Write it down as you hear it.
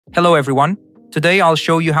Hello everyone. Today I'll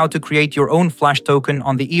show you how to create your own Flash token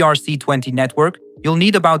on the ERC20 network. You'll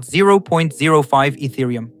need about 0.05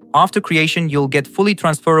 Ethereum. After creation, you'll get fully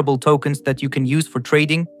transferable tokens that you can use for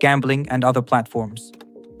trading, gambling, and other platforms.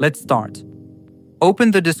 Let's start.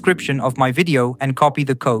 Open the description of my video and copy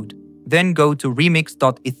the code. Then go to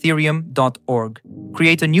remix.ethereum.org.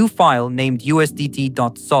 Create a new file named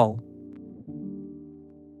USDT.sol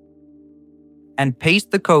and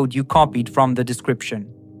paste the code you copied from the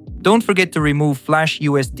description. Don't forget to remove Flash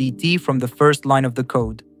USDT from the first line of the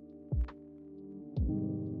code.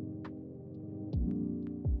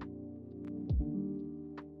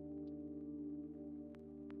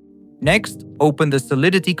 Next, open the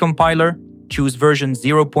Solidity compiler, choose version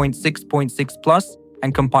 0.6.6 plus,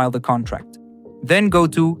 and compile the contract. Then go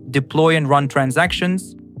to Deploy and Run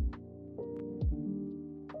Transactions.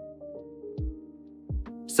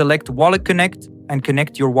 Select Wallet Connect and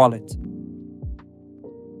connect your wallet.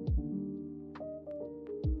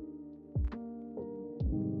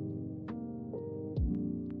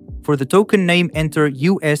 For the token name, enter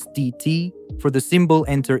USDT. For the symbol,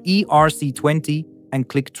 enter ERC20 and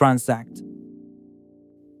click Transact.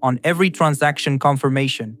 On every transaction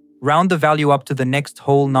confirmation, round the value up to the next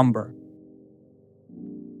whole number.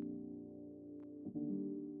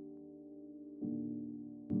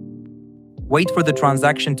 Wait for the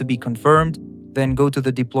transaction to be confirmed, then go to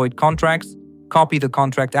the deployed contracts, copy the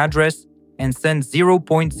contract address, and send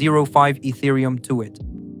 0.05 Ethereum to it.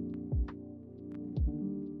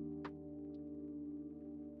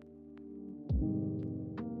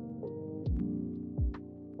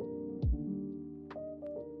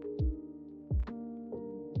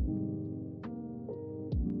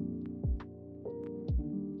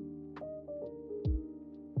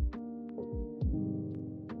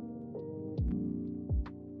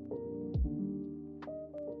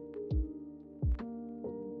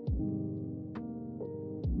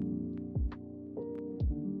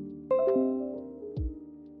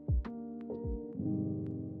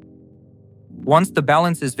 Once the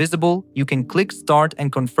balance is visible, you can click Start and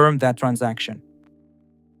confirm that transaction.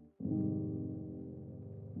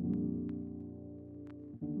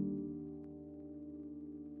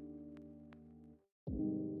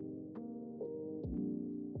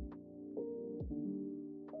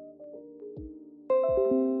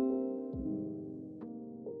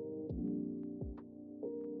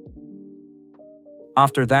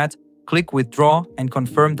 After that, click Withdraw and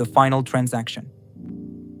confirm the final transaction.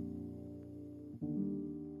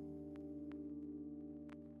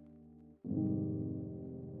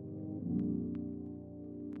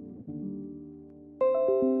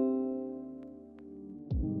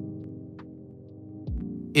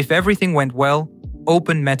 If everything went well,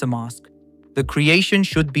 open MetaMask. The creation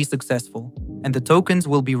should be successful, and the tokens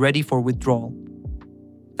will be ready for withdrawal.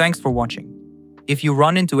 Thanks for watching. If you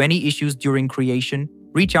run into any issues during creation,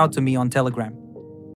 reach out to me on Telegram.